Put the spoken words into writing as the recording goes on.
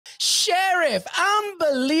Sheriff,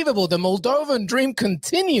 unbelievable. The Moldovan dream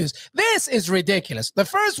continues. This is ridiculous. The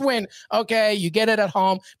first win, okay, you get it at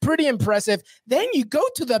home, pretty impressive. Then you go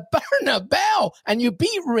to the Bernabeu and you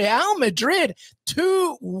beat Real Madrid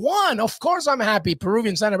 2-1. Of course, I'm happy.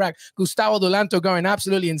 Peruvian center back Gustavo Dulanto going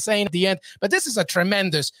absolutely insane at the end. But this is a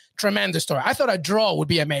tremendous, tremendous story. I thought a draw would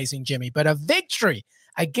be amazing, Jimmy, but a victory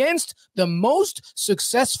against the most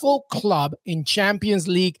successful club in Champions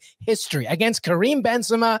League history, against Karim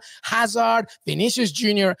Benzema, Hazard, Vinicius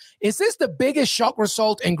Jr. Is this the biggest shock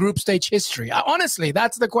result in group stage history? Honestly,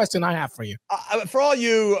 that's the question I have for you. For all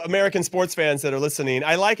you American sports fans that are listening,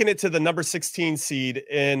 I liken it to the number 16 seed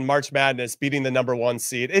in March Madness beating the number 1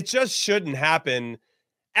 seed. It just shouldn't happen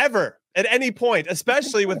ever at any point,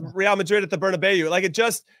 especially with Real Madrid at the Bernabeu. Like, it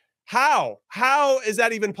just... How is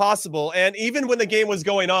that even possible? And even when the game was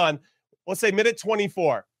going on, let's say minute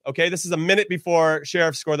 24, okay? This is a minute before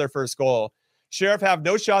Sheriff scored their first goal. Sheriff have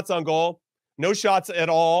no shots on goal, no shots at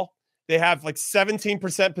all. They have like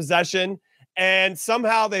 17% possession, and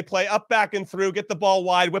somehow they play up, back, and through, get the ball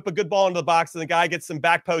wide, whip a good ball into the box, and the guy gets some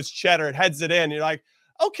back post cheddar and heads it in. You're like,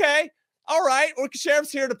 okay, all right, well,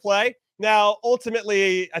 Sheriff's here to play. Now,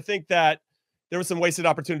 ultimately, I think that there were some wasted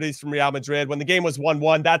opportunities from Real Madrid. When the game was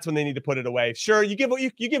 1-1, that's when they need to put it away. Sure, you give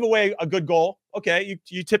away a good goal. Okay,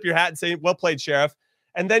 you tip your hat and say, well played, Sheriff.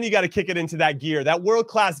 And then you got to kick it into that gear, that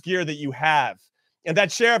world-class gear that you have, and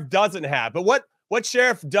that Sheriff doesn't have. But what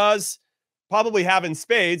Sheriff does probably have in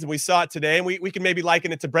spades, and we saw it today, and we can maybe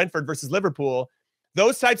liken it to Brentford versus Liverpool,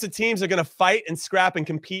 those types of teams are going to fight and scrap and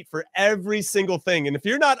compete for every single thing. And if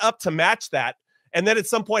you're not up to match that, and then at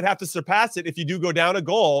some point have to surpass it if you do go down a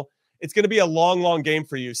goal, it's going to be a long, long game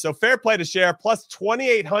for you. So fair play to Sheriff, plus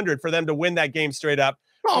 2,800 for them to win that game straight up.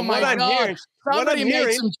 Oh, my God. Somebody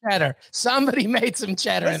made some cheddar. Somebody made some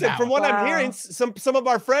cheddar. Listen, from what I'm hearing, some of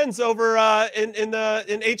our friends over in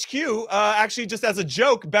HQ actually, just as a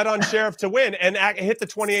joke, bet on Sheriff to win and hit the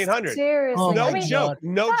 2,800. Seriously, oh, no joke,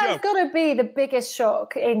 no joke. That's got to be the biggest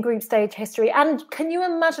shock in group stage history. And can you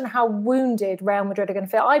imagine how wounded Real Madrid are going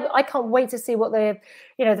to feel? I can't wait to see what the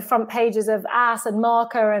front pages of AS and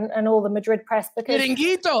Marca and all the Madrid press, because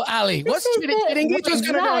Chiringuito, Ali. What's Chiringuito's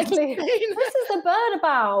going to do? This is the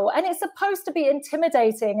Bernabeu, and it's supposed to be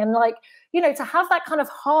intimidating, and to have that kind of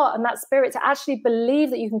heart and that spirit to actually believe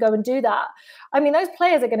that you can go and do that. I mean, those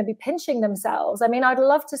players are going to be pinching themselves. I mean, I'd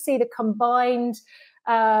love to see the combined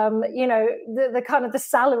the kind of the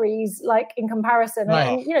salaries, like, in comparison,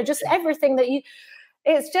 right. And just everything that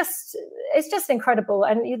it's just incredible,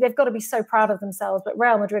 and they've got to be so proud of themselves. But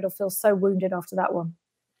Real Madrid will feel so wounded after that one.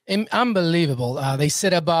 Unbelievable. They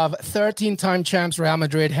sit above 13-time champs Real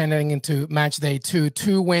Madrid heading into match day 2,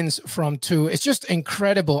 2 wins from 2. It's just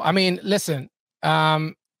incredible. I mean, listen,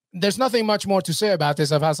 there's nothing much more to say about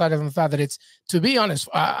this outside of the fact that it's, to be honest,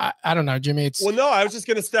 I don't know, Jimmy. Well, no, I was just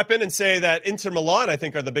going to step in and say that Inter Milan, I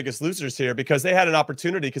think, are the biggest losers here, because they had an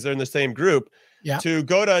opportunity, because they're in the same group, to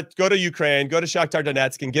go to Ukraine, go to Shakhtar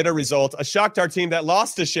Donetsk and get a result. A Shakhtar team that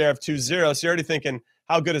lost to Sheriff 2-0. So you're already thinking,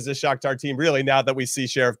 how good is this Shakhtar team really, now that we see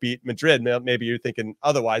Sheriff beat Madrid? Maybe you're thinking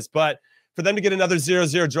otherwise. But for them to get another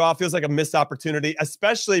 0-0 draw feels like a missed opportunity,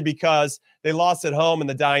 especially because they lost at home in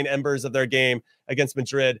the dying embers of their game against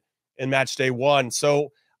Madrid in match day 1. So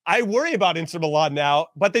I worry about Inter Milan now,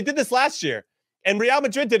 but they did this last year. And Real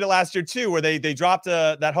Madrid did it last year too, where they dropped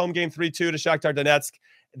that home game 3-2 to Shakhtar Donetsk.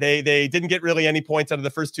 They didn't get really any points out of the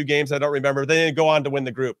first 2 games. I don't remember. They didn't go on to win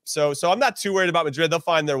the group. So I'm not too worried about Madrid. They'll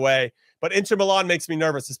find their way. But Inter Milan makes me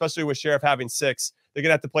nervous, especially with Sheriff having 6. They're going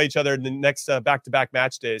to have to play each other in the next back-to-back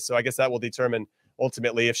match days. So I guess that will determine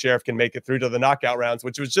ultimately if Sheriff can make it through to the knockout rounds,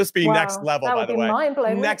 which would just be next level, by the way.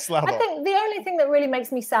 Mind-blowing. Next level. I think the only thing that really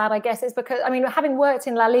makes me sad, I guess, is because, I mean, having worked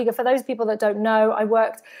in La Liga, for those people that don't know, I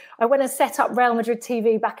went and set up Real Madrid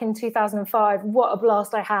TV back in 2005. What a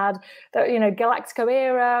blast I had. Galactico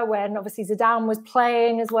era, when obviously Zidane was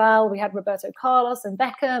playing as well. We had Roberto Carlos and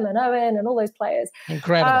Beckham and Owen and all those players.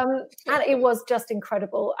 Incredible. And it was just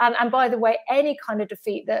incredible. And by the way, any kind of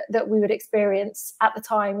defeat that we would experience at the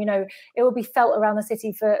time, it would be felt around the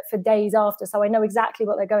city for days after. So I know exactly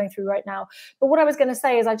what they're going through right now. But what I was going to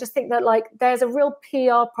say is I just think that there's a real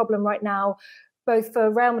PR problem right now, both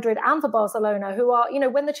for Real Madrid and for Barcelona, who are,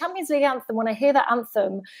 when the Champions League anthem, when I hear that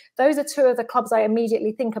anthem, those are 2 of the clubs I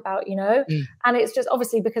immediately think about, and it's just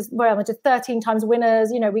obviously because Real Madrid 13 times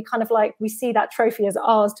winners, we kind of we see that trophy as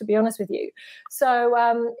ours, to be honest with you.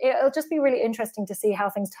 So it'll just be really interesting to see how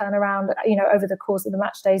things turn around, over the course of the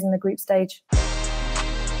match days in the group stage.